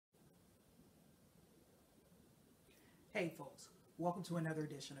Hey folks, welcome to another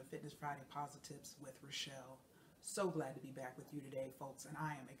edition of Fitness Friday Posi-TIPS with Rachelle. So glad to be back with you today, folks, and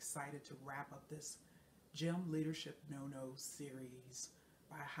I am excited to wrap up this Gym Leadership No-Nos series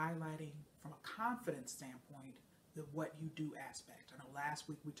by highlighting from a confidence standpoint the what you do aspect. I know last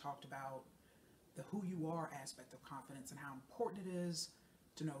week we talked about the who you are aspect of confidence and how important it is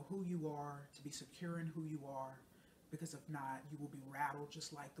to know who you are, to be secure in who you are, because if not, you will be rattled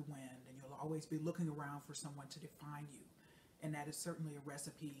just like the wind, and you'll always be looking around for someone to define you. And that is certainly a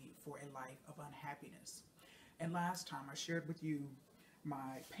recipe for a life of unhappiness. And last time I shared with you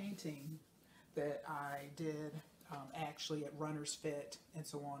my painting that I did actually at Runner's Fit, and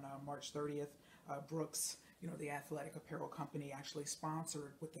so on March 30th, Brooks, the athletic apparel company, actually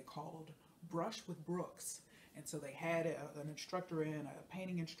sponsored what they called Brush with Brooks. And so they had an instructor in, a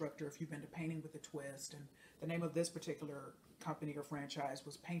painting instructor, if you've been to Painting with a Twist. And the name of this particular company or franchise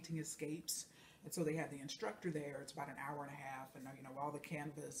was Painting Escapes. And so they had the instructor there. It's about an hour and a half. And, all the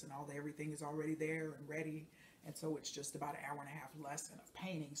canvas and all the everything is already there and ready. And so it's just about an hour and a half lesson of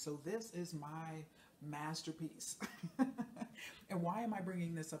painting. So this is my masterpiece. And why am I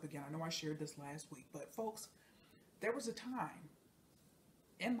bringing this up again? I know I shared this last week. But, folks, there was a time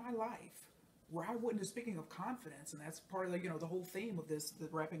in my life where I wouldn't have, speaking of confidence, and that's part of the whole theme of this, the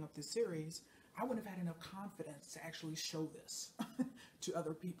wrapping up this series, I wouldn't have had enough confidence to actually show this to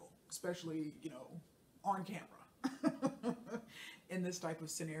other people, especially, on camera in this type of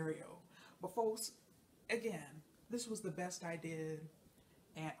scenario. But folks, again, this was the best I did,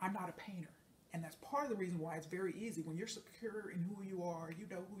 and I'm not a painter. And that's part of the reason why it's very easy. When you're secure in who you are, you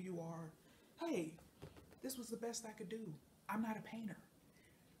know who you are. Hey, this was the best I could do. I'm not a painter.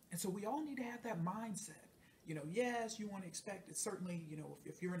 And so we all need to have that mindset. Yes, you want to expect it. Certainly,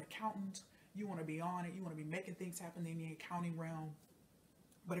 if you're an accountant, you want to be on it. You want to be making things happen in the accounting realm.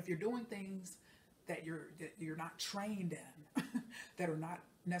 But if you're doing things that you're not trained in, that are not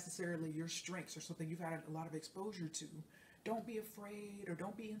necessarily your strengths or something you've had a lot of exposure to, don't be afraid or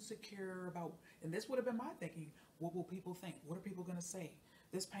don't be insecure about, and this would have been my thinking, what will people think? What are people going to say?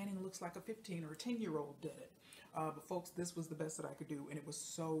 This painting looks like a 15 or a 10-year-old did it. But folks, this was the best that I could do, and it was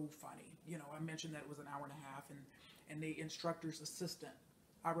so funny. I mentioned that it was an hour and a half, and the instructor's assistant,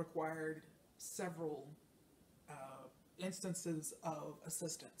 I required several instances of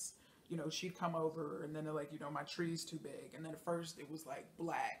assistance. She'd come over, and then they're like, my tree's too big. And then at first it was like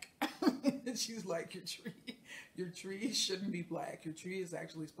black. And she's like, your tree shouldn't be black. Your tree is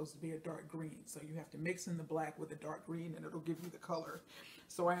actually supposed to be a dark green. So you have to mix in the black with the dark green, and it'll give you the color.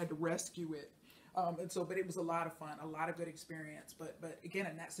 So I had to rescue it. But it was a lot of fun, a lot of good experience. But again,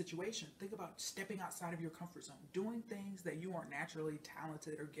 in that situation, think about stepping outside of your comfort zone, doing things that you aren't naturally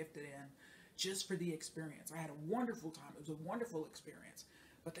talented or gifted in, just for the experience. I had a wonderful time. It was a wonderful experience.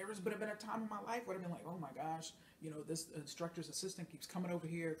 But there would have been a time in my life where I'd been like, oh my gosh, this instructor's assistant keeps coming over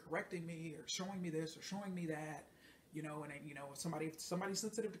here, correcting me or showing me this or showing me that, if somebody's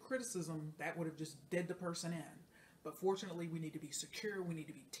sensitive to criticism, that would have just dead the person in. But fortunately, we need to be secure, we need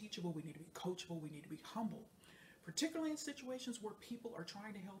to be teachable, we need to be coachable, we need to be humble, particularly in situations where people are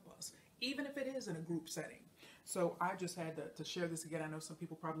trying to help us, even if it is in a group setting. So I just had to share this again. I know some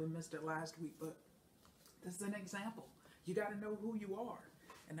people probably missed it last week, but this is an example. You got to know who you are.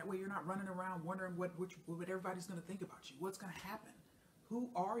 And that way you're not running around wondering what everybody's going to think about you. What's going to happen? Who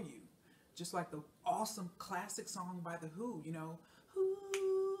are you? Just like the awesome classic song by The Who, who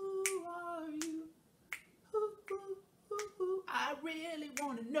are you? Who, I really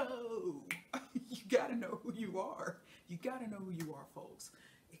want to know. You got to know who you are. You got to know who you are, folks.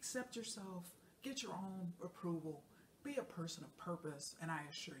 Accept yourself. Get your own approval. Be a person of purpose. And I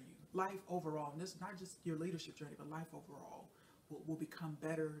assure you, life overall, and this is not just your leadership journey, but life overall, will become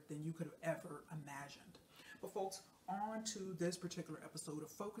better than you could have ever imagined. But folks, on to this particular episode of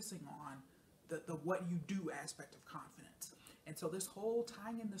focusing on the what you do aspect of confidence. And so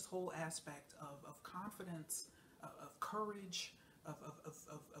tying in this whole aspect of confidence, of courage, of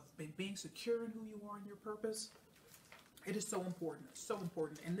being secure in who you are and your purpose, it is so important. It's so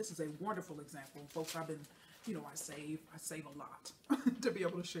important. And this is a wonderful example. Folks, I've been, I save a lot to be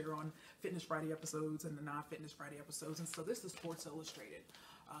able to share on Fitness Friday episodes and the non-Fitness Friday episodes. And so this is Sports Illustrated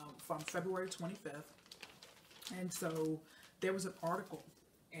from February 25th. And so there was an article,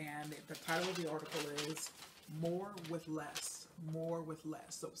 and the title of the article is More with Less, More with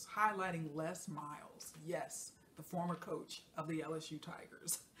Less. So it's highlighting Les Miles. Yes, the former coach of the LSU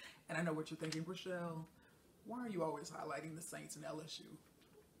Tigers. And I know what you're thinking, Rachelle, why are you always highlighting the Saints and LSU?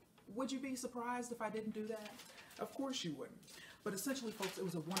 Would you be surprised if I didn't do that? Of course you wouldn't. But essentially, folks, it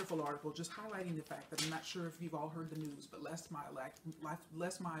was a wonderful article just highlighting the fact that I'm not sure if you've all heard the news, but Les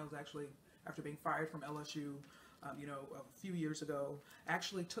Miles actually, after being fired from LSU, a few years ago,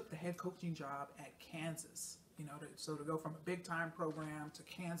 actually took the head coaching job at Kansas. So to go from a big time program to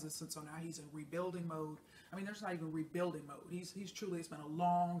Kansas, and so now he's in rebuilding mode. I mean, there's not even rebuilding mode. He's truly, it's been a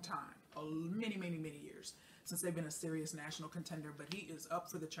long time, many years since they've been a serious national contender, but he is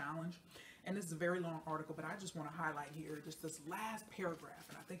up for the challenge. And this is a very long article, but I just want to highlight here just this last paragraph,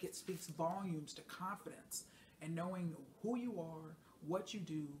 and I think it speaks volumes to confidence and knowing who you are, what you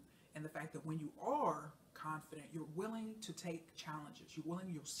do, and the fact that when you are confident, you're willing to take challenges. You'll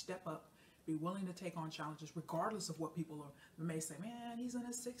step up, be willing to take on challenges regardless of what people may say. Man, he's in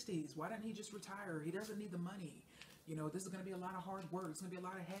his 60s. Why didn't he just retire? He doesn't need the money. This is going to be a lot of hard work. It's going to be a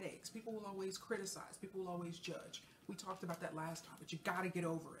lot of headaches. People will always criticize. People will always judge. We talked about that last time, but you got to get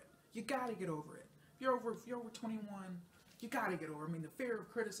over it. You got to get over it. If you're over 21, you got to get over it. I mean, the fear of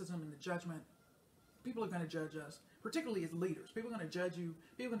criticism and the judgment, people are going to judge us, particularly as leaders. People are going to judge you.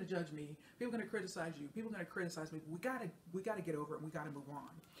 People are going to judge me. People are going to criticize you. People are going to criticize me. We got to get over it. And we got to move on.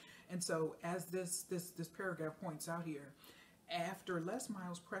 And so, as this paragraph points out here, after Les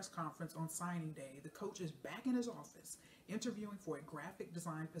Miles' press conference on signing day, the coach is back in his office interviewing for a graphic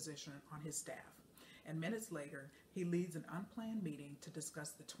design position on his staff. And minutes later, he leads an unplanned meeting to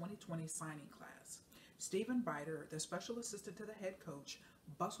discuss the 2020 signing class. Stephen Biter, the special assistant to the head coach,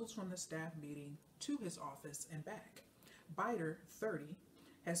 bustles from the staff meeting to his office and back. Biter, 30,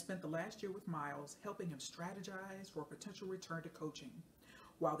 has spent the last year with Miles, helping him strategize for a potential return to coaching.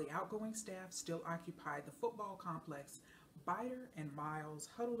 While the outgoing staff still occupied the football complex, Biter and Miles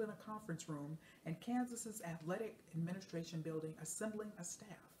huddled in a conference room in Kansas's athletic administration building, assembling a staff.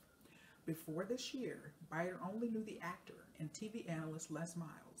 Before this year, Biter only knew the actor and TV analyst Les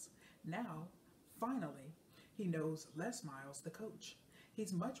Miles. Now, finally, he knows Les Miles, the coach.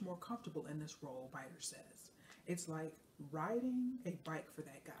 He's much more comfortable in this role, Biter says. It's like riding a bike for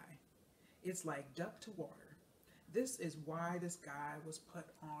that guy. It's like duck to water. This is why this guy was put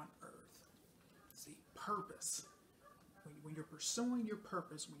on earth. See, purpose. When you're pursuing your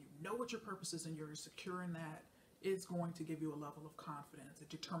purpose, when you know what your purpose is and you're secure in that, it's going to give you a level of confidence, a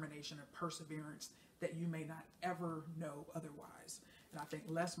determination, and perseverance that you may not ever know otherwise. And I think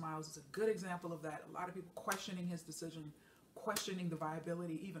Les Miles is a good example of that. A lot of people questioning his decision, questioning the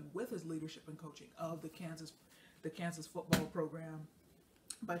viability, even with his leadership and coaching of the Kansas football program.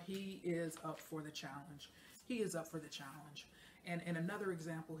 But he is up for the challenge. He is up for the challenge. And another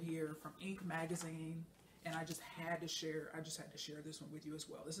example here from Inc. magazine, and I just had to share this one with you as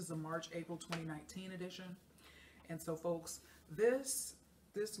well. This is the March-April 2019 edition. And so, folks, this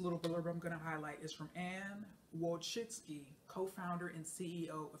little blurb I'm going to highlight is from Ann Wojcicki, co-founder and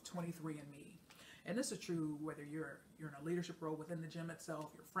CEO of 23andMe. And this is true whether you're in a leadership role within the gym itself,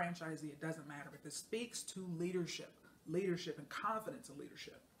 you're a franchisee, it doesn't matter. But this speaks to leadership and confidence in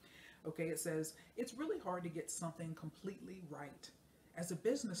leadership. Okay, it says, it's really hard to get something completely right. As a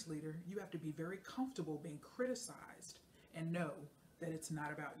business leader, you have to be very comfortable being criticized and know that it's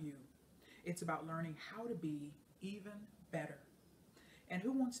not about you. It's about learning how to be even better. And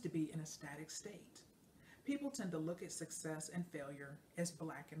who wants to be in a static state? People tend to look at success and failure as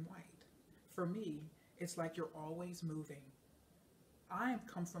black and white. For me, it's like you're always moving. I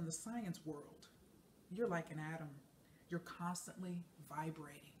come from the science world. You're like an atom. You're constantly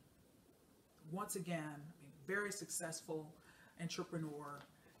vibrating. Once again, very successful entrepreneur,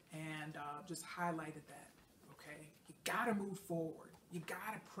 and just highlighted that. Okay, you got to move forward. You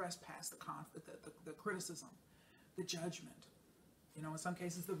got to press past the criticism, the judgment. In some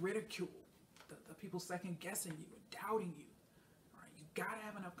cases, the ridicule, the people second guessing you and doubting you. All right, you got to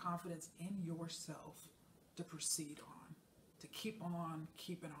have enough confidence in yourself to proceed on, to keep on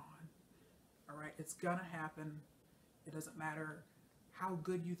keeping on. All right, it's gonna happen. It doesn't matter how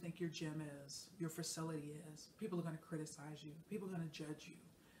good you think your gym is, your facility is. People are going to criticize you. People are going to judge you.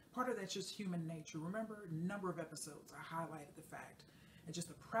 Part of that's just human nature. Remember, a number of episodes I highlighted the fact and just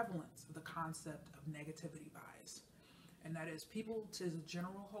the prevalence of the concept of negativity bias. And that is, people as a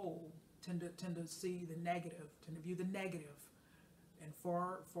general whole tend to see the negative, tend to view the negative in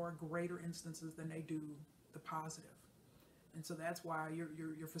far greater instances than they do the positive. And so that's why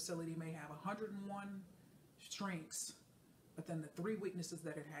your facility may have 101 strengths, but then the 3 weaknesses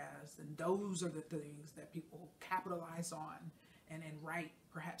that it has, and those are the things that people capitalize on and write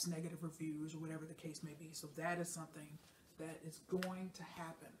perhaps negative reviews or whatever the case may be. So that is something that is going to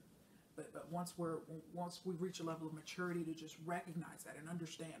happen. But once we reach a level of maturity to just recognize that and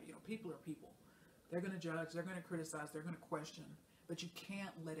understand, people are people. They're going to judge, they're going to criticize, they're going to question, but you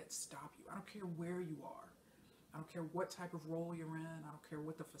can't let it stop you. I don't care where you are. I don't care what type of role you're in. I don't care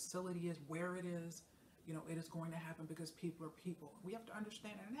what the facility is, where it is. It is going to happen because people are people. We have to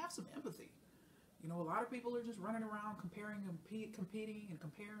understand it and have some empathy. You know, a lot of people are just running around competing and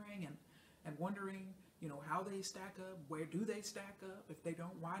comparing and wondering, you know, how they stack up, where do they stack up? If they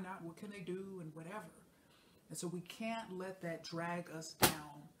don't, why not? What can they do? And whatever. And so we can't let that drag us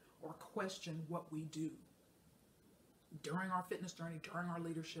down or question what we do during our fitness journey, during our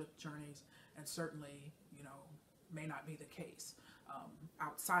leadership journeys, and certainly, you know, may not be the case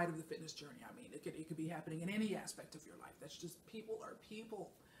outside of the fitness journey. I mean, it could be happening in any aspect of your life. That's just, people are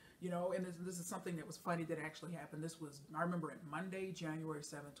people, you know. And this is something that was funny that actually happened. This was, I remember it, Monday, January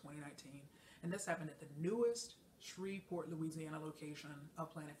 7th, 2019. And this happened at the newest Shreveport, Louisiana location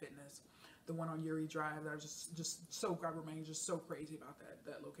of Planet Fitness, the one on Uri Drive. That I was I remain just so crazy about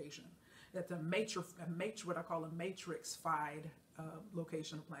that location. At the what I call a matrix-fied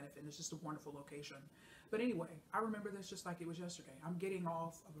location of Planet Fitness, just a wonderful location. But anyway, I remember this just like it was yesterday. I'm getting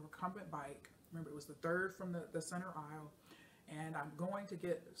off of a recumbent bike. Remember, it was the third from the center aisle, and I'm going to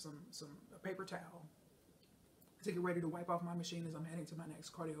get a paper towel to get ready to wipe off my machine as I'm heading to my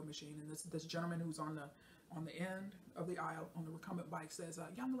next cardio machine. And this gentleman who's on the end of the aisle on the recumbent bike says,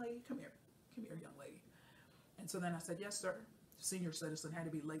 "Young lady, come here, young lady." And so then I said, "Yes, sir." Senior citizen, had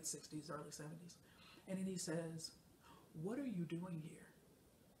to be late 60s, early 70s. And then he says, "What are you doing here?"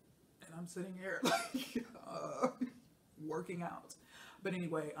 And I'm sitting here like, working out. But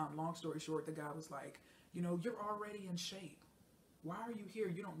anyway, long story short, the guy was like, "You know, you're already in shape. Why are you here?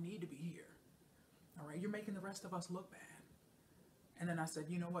 You don't need to be here. All right, you're making the rest of us look bad." And then I said,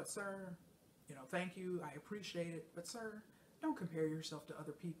 "You know what, sir? You know, thank you. I appreciate it. But sir, don't compare yourself to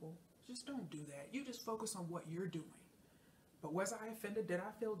other people. Just don't do that. You just focus on what you're doing." But was I offended? Did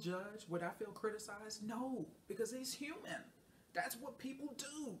I feel judged? Would I feel criticized? No, because he's human. That's what people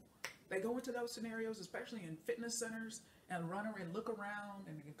do. They go into those scenarios, especially in fitness centers, and run around and look around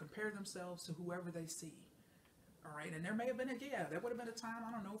and compare themselves to whoever they see. All right, and there may have been there would have been a time,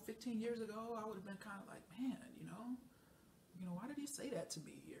 I don't know, 15 years ago, I would have been kind of like, man, you know, why did he say that to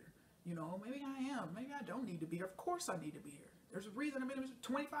me here? You know, maybe I am, maybe I don't need to be here. Of course I need to be here. There's a reason. I mean, it was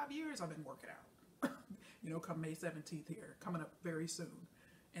 25 years I've been working out. You know, come May 17th here, coming up very soon.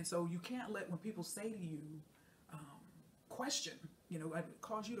 And so you can't let, when people say to you, question, you know, it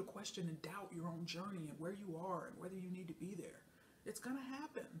cause you to question and doubt your own journey and where you are and whether you need to be there. It's going to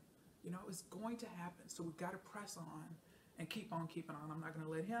happen. You know, it's going to happen. So we've got to press on and keep on keeping on. I'm not going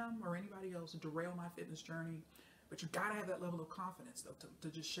to let him or anybody else derail my fitness journey. But you've got to have that level of confidence, though, to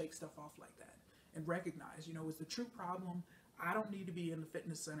just shake stuff off like that and recognize, you know, is the true problem, I don't need to be in the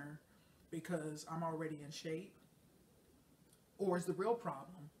fitness center because I'm already in shape? Or is the real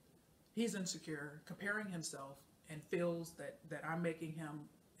problem, he's insecure, comparing himself, and feels that I'm making him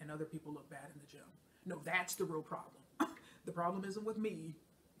and other people look bad in the gym? No, that's the real problem. The problem isn't with me.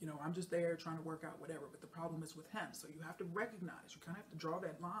 You know, I'm just there trying to work out whatever, but the problem is with him. So you have to recognize, you kind of have to draw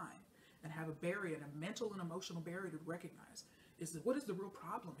that line and have a barrier, and a mental and emotional barrier to recognize, what is the real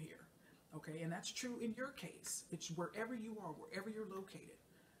problem here? Okay, and that's true in your case. It's wherever you are, wherever you're located.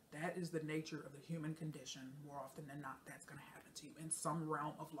 That is the nature of the human condition. More often than not, that's going to happen to you in some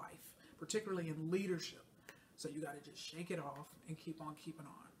realm of life, particularly in leadership. So you got to just shake it off and keep on keeping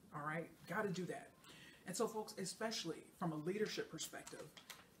on. All right, got to do that. And so, folks, especially from a leadership perspective,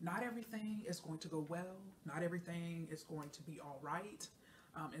 not everything is going to go well. Not everything is going to be all right.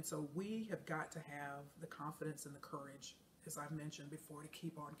 And so we have got to have the confidence and the courage, as I've mentioned before, to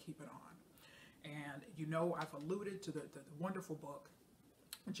keep on keeping on. And, you know, I've alluded to the wonderful book,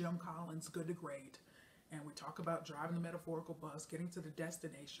 Jim Collins' Good to Great. And we talk about driving the metaphorical bus, getting to the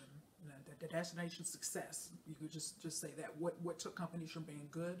destination, the destination success. You could just say that. What took companies from being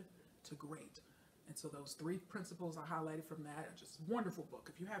good to great. And so those 3 principles I highlighted from that are just a wonderful book.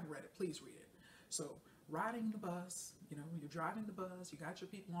 If you haven't read it, please read it. So riding the bus, you know, you're driving the bus, you got your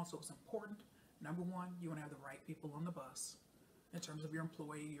people on, so it's important. Number 1, you want to have the right people on the bus in terms of your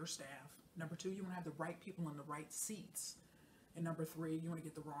employee, your staff. Number 2, you want to have the right people in the right seats. And number 3, you want to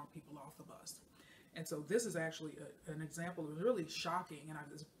get the wrong people off the bus. And so this is actually an example. It was really shocking, and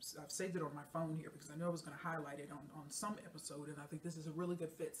I've saved it on my phone here because I know I was going to highlight it on some episode, and I think this is a really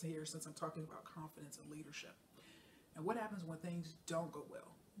good fit here since I'm talking about confidence and leadership. And what happens when things don't go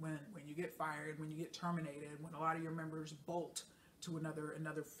well? When you get fired, when you get terminated, when a lot of your members bolt to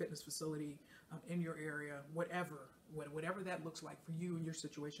another fitness facility in your area, whatever that looks like for you and your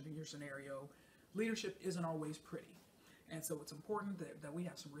situation and your scenario, leadership isn't always pretty. And so it's important that we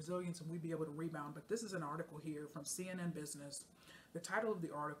have some resilience and we be able to rebound. But this is an article here from CNN Business. The title of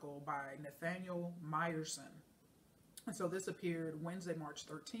the article by Nathaniel Meyerson. And so this appeared Wednesday, March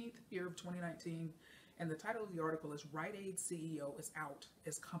 13th, year of 2019. And the title of the article is Rite Aid CEO is out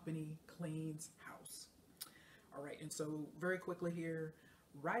as company cleans house. All right, and so very quickly here,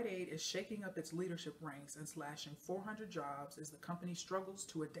 Rite Aid is shaking up its leadership ranks and slashing 400 jobs as the company struggles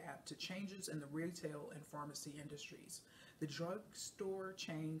to adapt to changes in the retail and pharmacy industries. The drugstore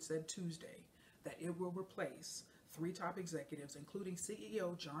chain said Tuesday that it will replace 3 top executives, including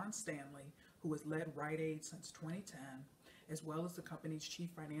CEO John Stanley, who has led Rite Aid since 2010, as well as the company's chief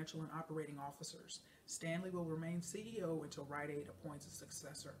financial and operating officers. Stanley will remain CEO until Rite Aid appoints a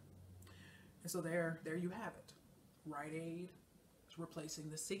successor. And so there you have it. Rite Aid is replacing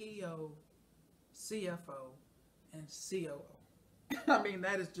the CEO, CFO, and COO. I mean,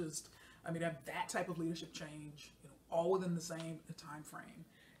 that is just, that type of leadership change, all within the same time frame,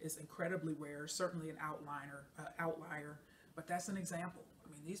 is incredibly rare. Certainly an outlier, but that's an example. I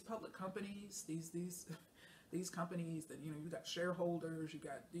mean, these public companies, these companies that, you got shareholders, you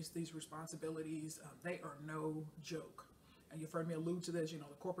got these responsibilities, they are no joke. And you've heard me allude to this, the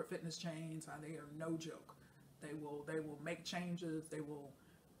corporate fitness chains, they are no joke. They will make changes, they will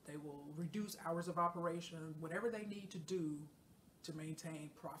reduce hours of operation, whatever they need to do to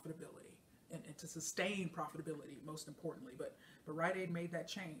maintain profitability and to sustain profitability, most importantly. But Rite Aid made that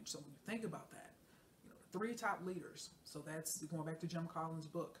change. So when you think about that, 3 top leaders. So that's going back to Jim Collins'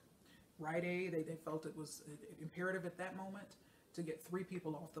 book. Rite Aid, they felt it was imperative at that moment to get 3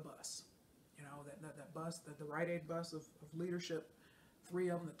 people off the bus. That bus, the Rite Aid bus of leadership, 3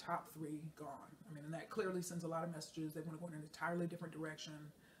 of them, the top 3 gone. And that clearly sends a lot of messages. They want to go in an entirely different direction.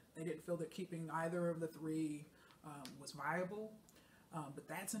 They didn't feel that keeping either of the 3 was viable. But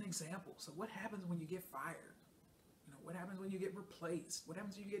that's an example. So what happens when you get fired? What happens when you get replaced? What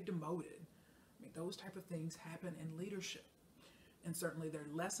happens when you get demoted? Those type of things happen in leadership. And certainly there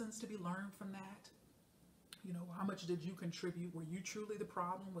are lessons to be learned from that. How much did you contribute? Were you truly the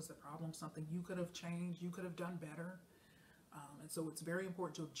problem? Was the problem something you could have changed? You could have done better? And so it's very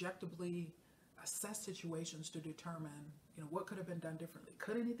important to objectively assess situations to determine, what could have been done differently.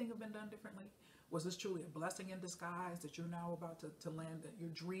 Could anything have been done differently? Was this truly a blessing in disguise that you're now about to land your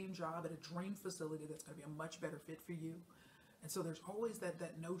dream job at a dream facility that's going to be a much better fit for you? And so there's always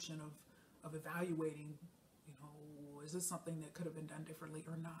that notion of evaluating, is this something that could have been done differently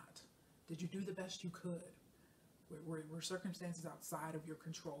or not? Did you do the best you could? Were circumstances outside of your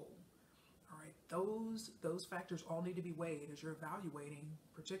control? All right, those factors all need to be weighed as you're evaluating,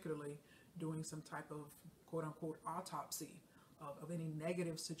 particularly doing some type of quote unquote autopsy of any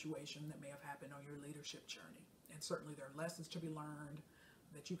negative situation that may have happened on your leadership journey. And certainly there are lessons to be learned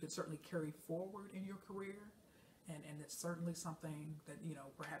that you can certainly carry forward in your career. And it's certainly something that,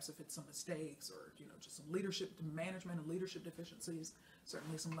 perhaps if it's some mistakes or, just some leadership management and leadership deficiencies,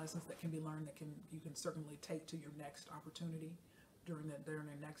 certainly some lessons that can be learned that you can certainly take to your next opportunity during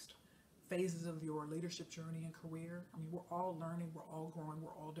the next phases of your leadership journey and career. We're all learning, we're all growing,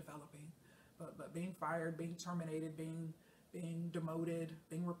 we're all developing, but being fired, being terminated, being demoted,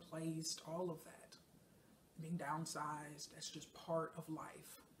 being replaced, all of that, being downsized, that's just part of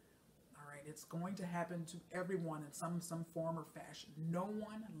life. It's going to happen to everyone in some form or fashion. No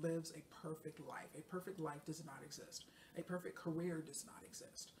one lives a perfect life. A perfect life does not exist. A perfect career does not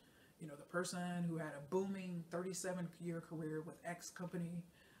exist. The person who had a booming 37-year career with X company,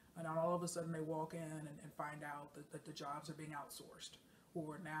 and all of a sudden they walk in and find out that the jobs are being outsourced.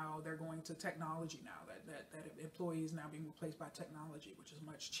 Or now they're going to technology now, that employees now being replaced by technology, which is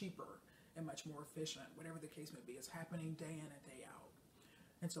much cheaper and much more efficient. Whatever the case may be, it's happening day in and day out.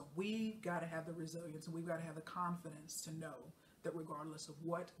 And so we've got to have the resilience and we've got to have the confidence to know that regardless of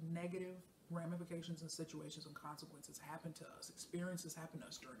what negative ramifications and situations and consequences happen to us, experiences happen to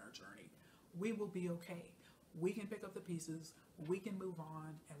us during our journey, we will be okay. We can pick up the pieces, we can move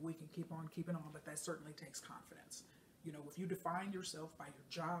on, and we can keep on keeping on, but that certainly takes confidence. If you define yourself by your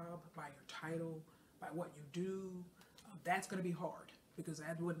job, by your title, by what you do, that's going to be hard. Because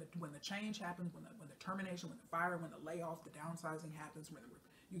when the change happens, when the termination, when the fire, when the layoff, the downsizing happens, when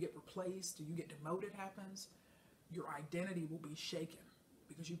you get replaced, you get demoted happens, your identity will be shaken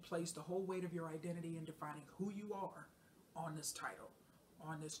because you place the whole weight of your identity in defining who you are on this title,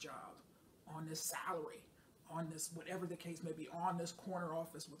 on this job, on this salary, on this, whatever the case may be, on this corner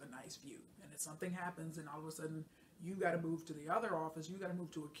office with a nice view. And if something happens and all of a sudden you got to move to the other office, you got to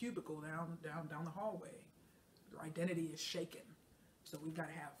move to a cubicle down the hallway, your identity is shaken. So we've got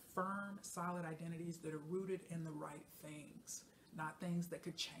to have firm, solid identities that are rooted in the right things, not things that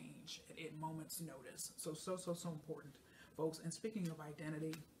could change at moment's notice. So important, folks. And speaking of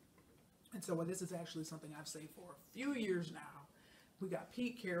identity, and so this is actually something I've said for a few years now. We got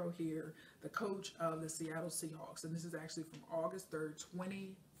Pete Carroll here, the coach of the Seattle Seahawks, and this is actually from August 3rd,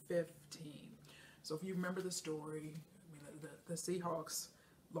 2015. So if you remember the story, the Seahawks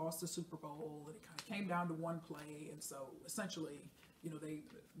lost the Super Bowl, and it kind of came down to one play, and so essentially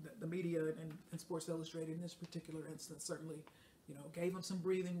the media and Sports Illustrated in this particular instance certainly, gave him some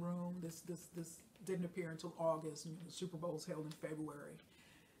breathing room. This didn't appear until August. The Super Bowl is held in February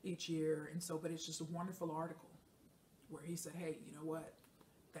each year, and so, but it's just a wonderful article where he said, hey, you know what,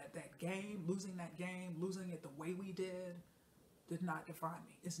 that game, losing it the way we did not define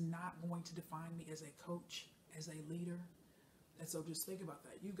me. It's not going to define me as a coach, as a leader. And so just think about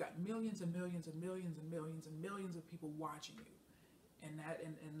that. You've got millions and millions and millions and millions and millions of people watching you. And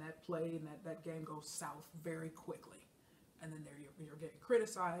that play and that game goes south very quickly. And then you're getting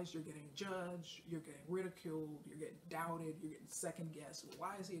criticized, you're getting judged, you're getting ridiculed, you're getting doubted, you're getting second guessed.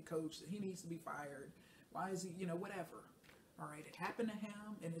 Why is he a coach? He needs to be fired. Why is he, whatever. All right, it happened to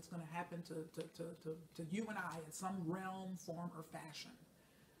him, and it's going to happen to you and I in some realm, form, or fashion.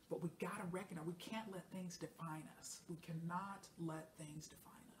 But we got to recognize we can't let things define us. We cannot let things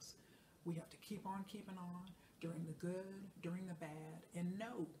define us. We have to keep on keeping on during the good, during the bad, and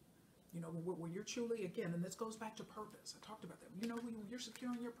know, when you're truly, again, and this goes back to purpose. I talked about that. When you're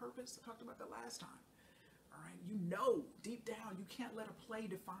securing your purpose, I talked about that last time. All right, deep down, you can't let a play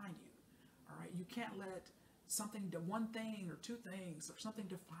define you. All right, you can't let one thing or two things or something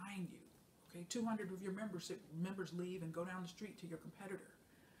define you. Okay, 200 of your members leave and go down the street to your competitor.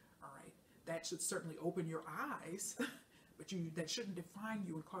 All right, that should certainly open your eyes, but that shouldn't define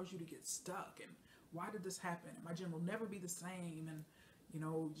you and cause you to get stuck. And why did this happen? And my gym will never be the same. And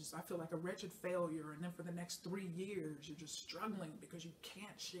I feel like a wretched failure. And then for the next 3 years, you're just struggling because you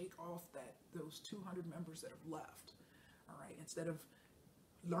can't shake off those 200 members that have left. All right, instead of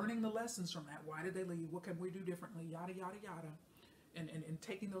learning the lessons from that, why did they leave? What can we do differently? Yada, yada, yada. And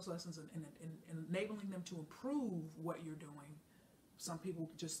taking those lessons and enabling them to improve what you're doing. Some people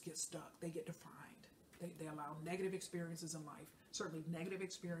just get stuck. They get defined. They allow negative experiences in life, certainly negative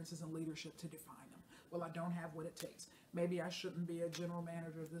experiences in leadership, to define them. Well, I don't have what it takes. Maybe I shouldn't be a general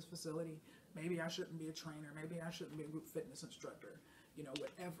manager of this facility. Maybe I shouldn't be a trainer. Maybe I shouldn't be a group fitness instructor.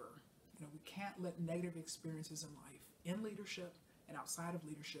 Whatever. We can't let negative experiences in life, in leadership and outside of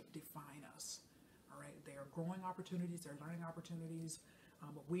leadership, define us. All right. They are growing opportunities. They're learning opportunities.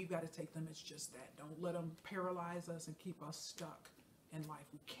 But we've got to take them as just that. Don't let them paralyze us and keep us stuck in life.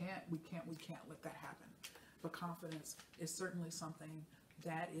 We can't let that happen. But confidence is certainly something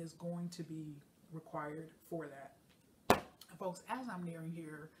that is going to be required for that. And folks, as I'm nearing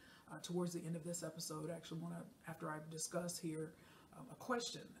here towards the end of this episode, I actually want to, after I discuss here a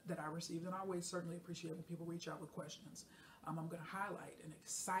question that I received, and I always certainly appreciate when people reach out with questions. I'm going to highlight an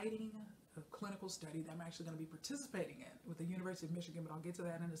exciting clinical study that I'm actually going to be participating in with the University of Michigan, but I'll get to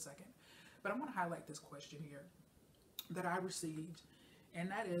that in a second. But I want to highlight this question here that I received, and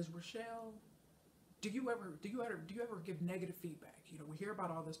that is, Rachelle, do you ever give negative feedback? We hear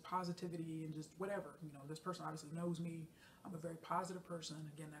about all this positivity and just whatever. This person obviously knows me. I'm a very positive person.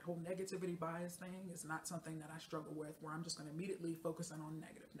 Again, that whole negativity bias thing is not something that I struggle with, where I'm just going to immediately focus on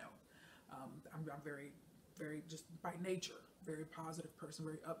negative. No, I'm very, very, just by nature, very positive person,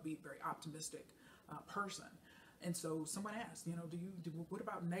 very upbeat, very optimistic person. And so someone asked, what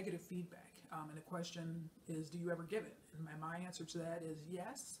about negative feedback? And the question is, do you ever give it? And my answer to that is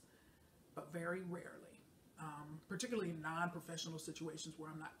yes, but very rarely. Particularly in non-professional situations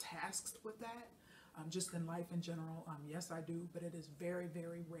where I'm not tasked with that. Just in life in general, yes, I do, but it is very,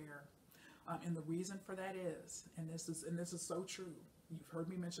 very rare. And the reason for that is, and this is so true. You've heard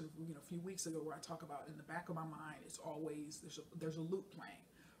me mention, a few weeks ago, where I talk about, in the back of my mind, it's always, there's a loop playing.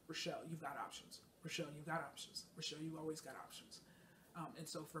 Rachelle, you've got options. Rachelle, you've got options. Rachelle, you always got options. And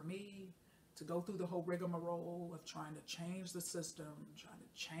so for me to go through the whole rigmarole of trying to change the system, trying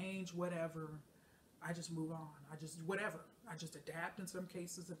to change whatever, I just move on. I just adapt in some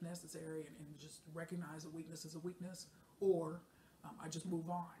cases if necessary, and just recognize a weakness as a weakness, or I just move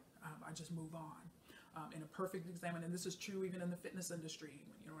on. In a perfect example, and this is true even in the fitness industry,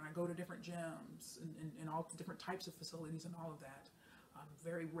 when I go to different gyms and all different types of facilities and all of that,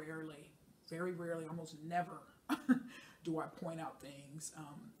 very rarely, almost never do I point out things.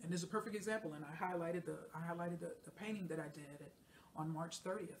 And there's a perfect example, and I highlighted the painting that I did on March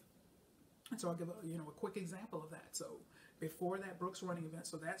 30th. And so I'll give a quick example of that. So before that Brooks running event,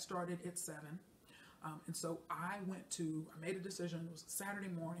 so that started at 7. And so I made a decision. It was a Saturday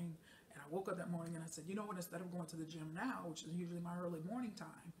morning, and I woke up that morning and I said, instead of going to the gym now, which is usually my early morning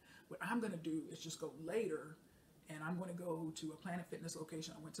time, what I'm going to do is just go later, and I'm going to go to a Planet Fitness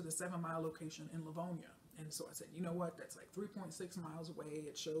location. I went to the 7-mile location in Livonia. And so I said, that's like 3.6 miles away.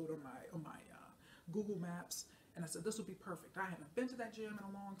 It showed on my Google Maps. And I said, this will be perfect. I haven't been to that gym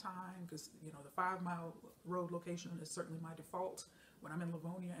in a long time because, the 5-mile road location is certainly my default when I'm in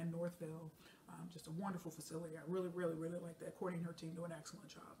Livonia and Northville. Just a wonderful facility. I really, really, really like that. Courtney and her team do an excellent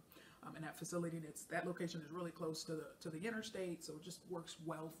job. And that facility, that location is really close to the interstate, so it just works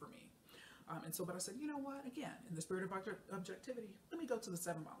well for me. But I said, you know what, again, in the spirit of objectivity, let me go to the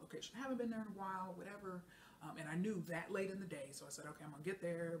 7 Mile location. I haven't been there in a while, whatever. And I knew that late in the day, so I said, okay, I'm gonna get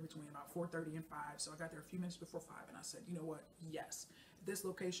there between about 4:30 and 5. So I got there a few minutes before 5, and I said, you know what, yes, this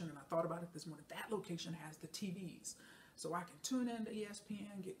location, and I thought about it this morning, that location has the TVs. So I can tune in to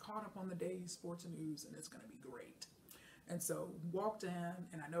ESPN, get caught up on the day's sports and news, and it's gonna be great. And so walked in,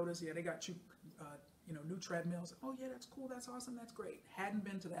 and I noticed, yeah, they got new treadmills. Oh yeah, that's cool, that's awesome, that's great. Hadn't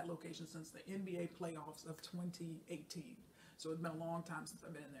been to that location since the NBA playoffs of 2018. So it's been a long time since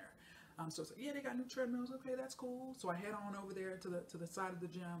I've been in there. So I said, yeah, they got new treadmills. Okay, that's cool. So I head on over there to the side of the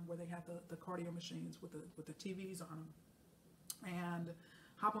gym where they have the cardio machines with the TVs on them, and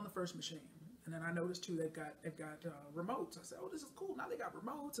hop on the first machine. And then I noticed too they've got remotes. I said, oh, this is cool. Now they got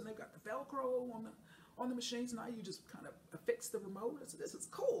remotes and they've got the Velcro on the machines. Now you just kind of affix the remote. I said, this is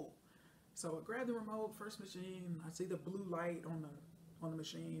cool. So I grabbed the remote, first machine. I see the blue light on the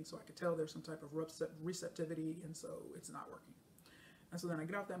machine, so I could tell there's some type of receptivity, and so it's not working. And so then I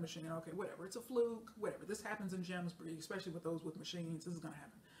get off that machine. Okay, whatever. It's a fluke. Whatever. This happens in gyms, especially with those with machines. This is gonna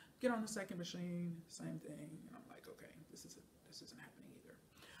happen. Get on the second machine, same thing. And I'm like, okay, this isn't happening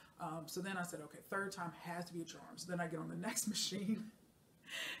either. So then I said, okay, third time has to be a charm. So then I get on the next machine.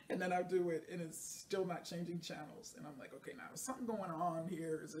 And then I do it, and it's still not changing channels. And I'm like, okay, now is something going on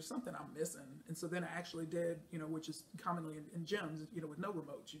here? Is there something I'm missing? And so then I actually did, which is commonly in gyms, with no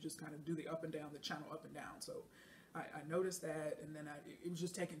remotes, you just kind of do the up and down, the channel up and down. So I noticed that, and then it was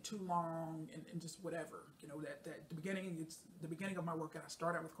just taking too long, and just whatever, that the beginning of my workout. I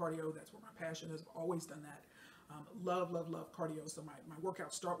start out with cardio. That's where my passion is. I've always done that. Love cardio. So my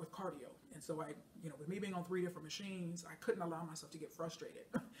workouts start with cardio. And so with me being on 3 different machines, I couldn't allow myself to get frustrated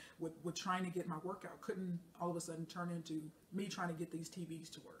with trying to get my workout. Couldn't all of a sudden turn into me trying to get these TVs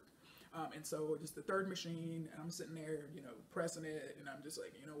to work. And so just the third machine, and I'm sitting there, pressing it, and I'm just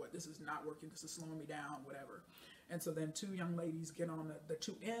like, you know what, this is not working. This is slowing me down, whatever. And so then 2 young ladies get on the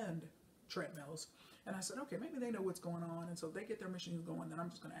 2 end treadmills. And I said, okay, maybe they know what's going on. And so if they get their machines going, then I'm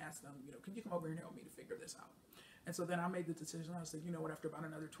just going to ask them, can you come over here and help me to figure this out? And so then I made the decision. I said, you know what, after about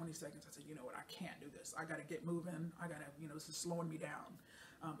another 20 seconds, I said, you know what, I can't do this. I got to get moving. I got to, this is slowing me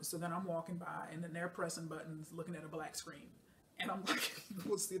down. So then I'm walking by, and then they're pressing buttons, looking at a black screen. And I'm like,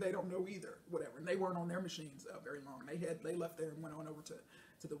 well, see, they don't know either, whatever. And they weren't on their machines very long. They left there and went on over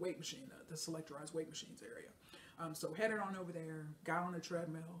to the weight machine, the selectorized weight machines area. So headed on over there, got on the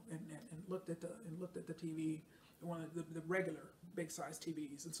treadmill, and looked at the TV, one of the regular big size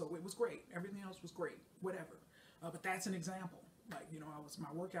TVs. And so it was great. Everything else was great, whatever. But that's an example. Like,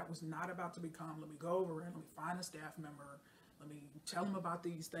 my workout was not about to become, let me go over and let me find a staff member, let me tell them about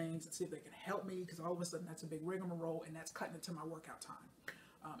these things and see if they can help me, because all of a sudden that's a big rigmarole, and that's cutting into my workout time.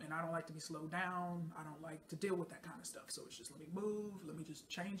 And I don't like to be slowed down. I don't like to deal with that kind of stuff. So it's just, let me move, let me just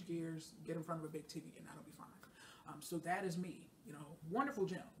change gears, get in front of a big TV, and that'll be fine. So that is me, wonderful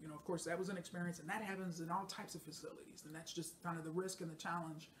gym. Of course, that was an experience, and that happens in all types of facilities. And that's just kind of the risk and the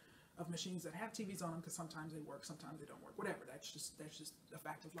challenge of machines that have TVs on them, because sometimes they work, sometimes they don't work, whatever. That's just a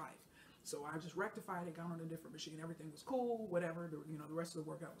fact of life. So I just rectified it, got on a different machine. Everything was cool, whatever. The rest of the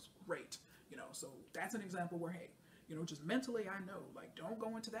workout was great. So that's an example where, hey, just mentally, I know, like, don't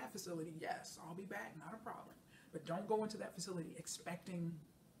go into that facility. Yes, I'll be back, not a problem. But don't go into that facility expecting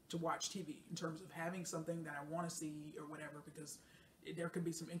to watch TV in terms of having something that I want to see or whatever, because there could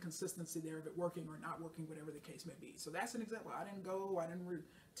be some inconsistency there of it working or not working, whatever the case may be. So that's an example. I didn't go, I didn't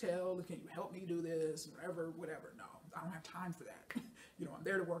tell, can you help me do this, whatever. No, I don't have time for that. I'm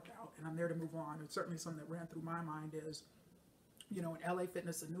there to work out, and I'm there to move on. And certainly something that ran through my mind is, in LA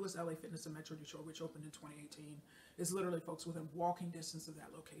Fitness, the newest LA Fitness in Metro Detroit, which opened in 2018, is literally, folks, within walking distance of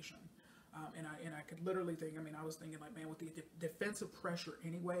that location. And I could literally think, I was thinking, like, man, with the defensive pressure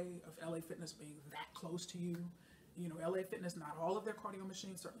anyway of LA Fitness being that close to you, LA Fitness, not all of their cardio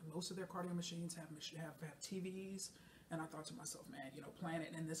machines, certainly most of their cardio machines have TVs. And I thought to myself, man, playing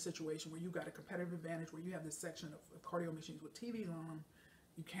it in this situation where you got a competitive advantage, where you have this section of cardio machines with TVs on them,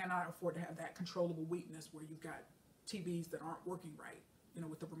 you cannot afford to have that controllable weakness where you've got TVs that aren't working right,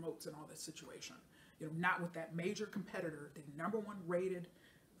 with the remotes and all that situation. Not with that major competitor, the #1 rated,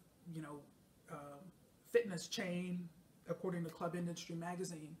 fitness chain, according to Club Industry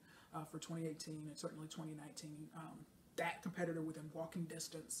Magazine, for 2018 and certainly 2019. That competitor within walking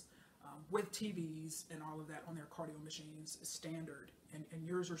distance, with TVs and all of that on their cardio machines is standard, and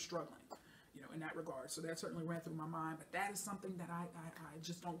yours are struggling, in that regard. So that certainly ran through my mind, but that is something that I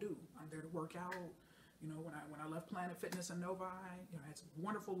just don't do. I'm there to work out, You know, when I left Planet Fitness and Novi, you know, I had some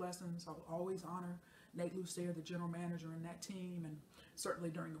wonderful lessons. I'll always honor Nate Lucier, the general manager in that team. And certainly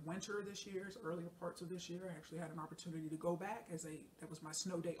during the winter this year, earlier parts of this year, I actually had an opportunity to go back that was my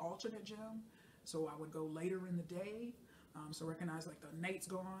snow day alternate gym. So I would go later in the day. So recognize like the Nate's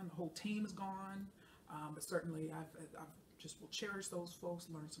gone, the whole team is gone. But certainly I've just will cherish those folks,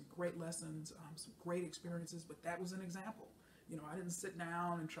 learn some great lessons, some great experiences. But that was an example. You know, I didn't sit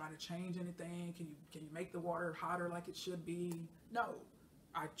down and try to change anything. Can you make the water hotter like it should be? No.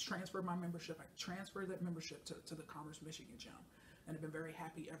 I transferred my membership. I transferred that membership to the Commerce Michigan gym, and have been very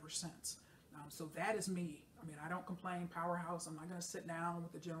happy ever since. So that is me. I mean, I don't complain, powerhouse. I'm not going to sit down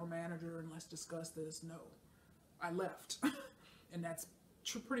with the general manager and let's discuss this. No, I left, and that's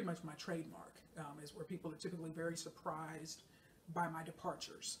pretty much my trademark. Is where people are typically very surprised by my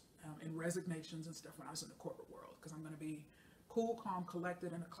departures and resignations and stuff when I was in the corporate world, because I'm going to be cool, calm,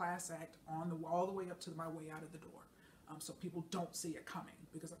 collected, in a class act all the way up to my way out of the door. So people don't see it coming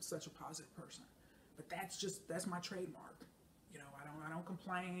because I'm such a positive person. But that's my trademark. You know, I don't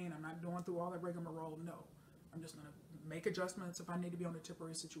complain. I'm not going through all that rigmarole. No, I'm just going to make adjustments if I need to be on a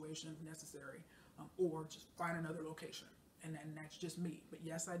temporary situation if necessary, or just find another location. And that's just me. But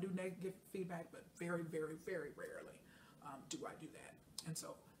yes, I do give feedback, but very, very, very rarely do I do that. And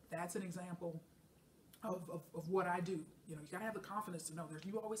so that's an example of what I do. You know, you gotta have the confidence to know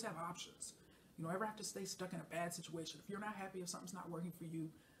you always have options. You don't ever have to stay stuck in a bad situation. If you're not happy, if something's not working for you,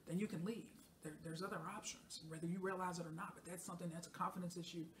 then you can leave. There's other options, whether you realize it or not. But that's something that's a confidence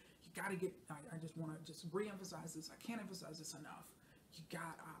issue. You gotta get. I just want to re-emphasize this. I can't emphasize this enough. You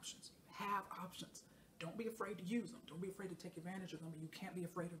got options. You have options. Don't be afraid to use them. Don't be afraid to take advantage of them. But you can't be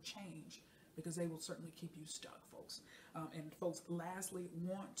afraid of change, because they will certainly keep you stuck, folks. And folks, lastly,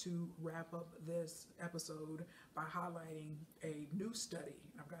 want to wrap up this episode by highlighting a new study.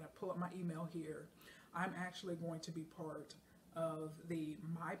 I've got to pull up my email here. I'm actually going to be part of the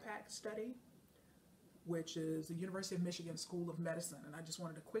MyPAC study, which is the University of Michigan School of Medicine. And I just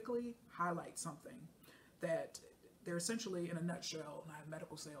wanted to quickly highlight something that they're essentially, in a nutshell, and I have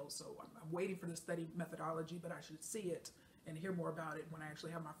medical sales, so I'm waiting for the study methodology, but I should see it and hear more about it when I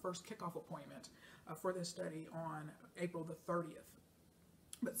actually have my first kickoff appointment for this study on April the 30th.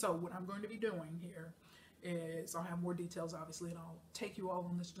 But so what I'm going to be doing here is, I'll have more details obviously, and I'll take you all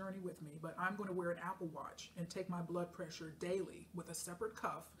on this journey with me, but I'm going to wear an Apple Watch and take my blood pressure daily with a separate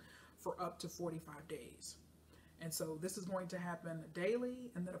cuff for up to 45 days. And so this is going to happen daily,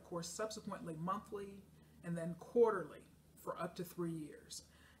 and then of course subsequently monthly, and then quarterly for up to 3 years.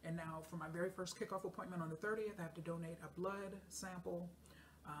 And now for my very first kickoff appointment on the 30th, I have to donate a blood sample.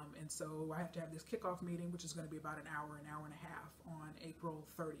 And so I have to have this kickoff meeting, which is going to be about an hour and a half on April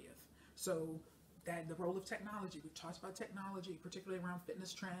 30th. So that the role of technology, we've talked about technology, particularly around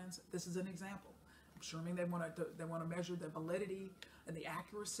fitness trends. This is an example. I'm assuming they want to measure the validity and the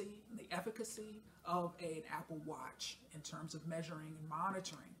accuracy and the efficacy of an Apple Watch in terms of measuring and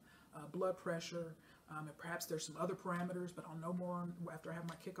monitoring blood pressure. And perhaps there's some other parameters, but I'll know more after I have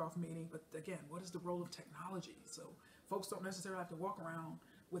my kickoff meeting. But again, what is the role of technology? So folks don't necessarily have to walk around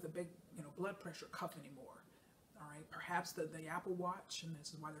with a big, blood pressure cuff anymore. All right, perhaps the Apple Watch, and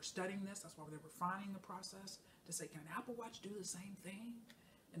this is why they're studying this, that's why they're refining the process to say, can an Apple Watch do the same thing?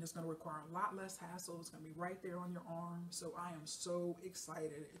 And it's going to require a lot less hassle. It's going to be right there on your arm. So I am so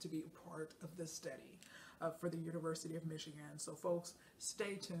excited to be a part of this study for the University of Michigan. So folks,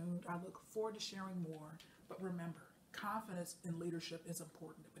 stay tuned. I look forward to sharing more. But remember, confidence in leadership is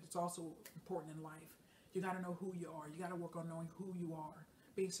important, but it's also important in life. You got to know who you are. You got to work on knowing who you are,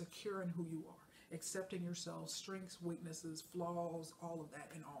 being secure in who you are, accepting yourself, strengths, weaknesses, flaws, all of that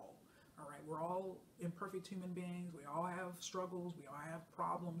in all. All right, we're all imperfect human beings. We all have struggles. We all have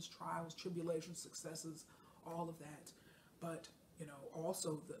problems, trials, tribulations, successes, all of that. But,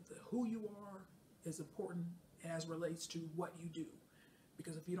 also the who you are is important as relates to what you do.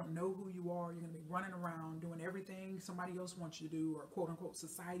 Because if you don't know who you are, you're going to be running around doing everything somebody else wants you to do, or quote unquote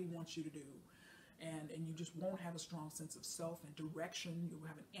society wants you to do. And you just won't have a strong sense of self and direction. You'll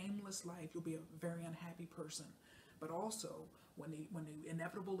have an aimless life. You'll be a very unhappy person. But also, when the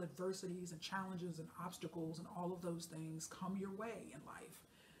inevitable adversities and challenges and obstacles and all of those things come your way in life,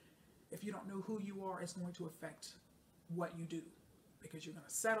 if you don't know who you are, it's going to affect what you do. Because you're going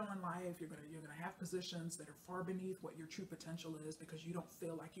to settle in life, you're going to have positions that are far beneath what your true potential is, because you don't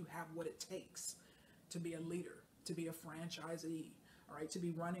feel like you have what it takes to be a leader, to be a franchisee, all right, to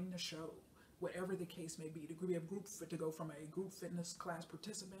be running the show, whatever the case may be, to go from a group fitness class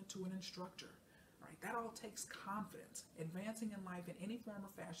participant to an instructor. All right, that all takes confidence. Advancing in life in any form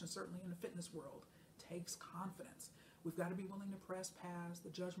or fashion, certainly in the fitness world, takes confidence. We've got to be willing to press past the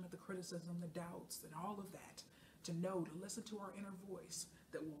judgment, the criticism, the doubts, and all of that to know, to listen to our inner voice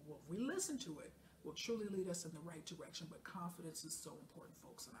that if we listen to it, will truly lead us in the right direction. But confidence is so important,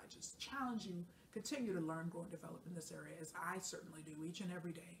 folks, and I just challenge you, continue to learn, grow, and develop in this area, as I certainly do each and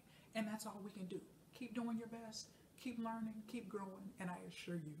every day. And that's all we can do. Keep doing your best, keep learning, keep growing, and I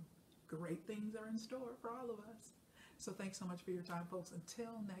assure you, great things are in store for all of us. So thanks so much for your time, folks.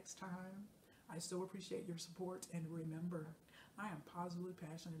 Until next time, I so appreciate your support, and remember, I am positively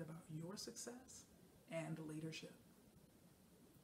passionate about your success and leadership.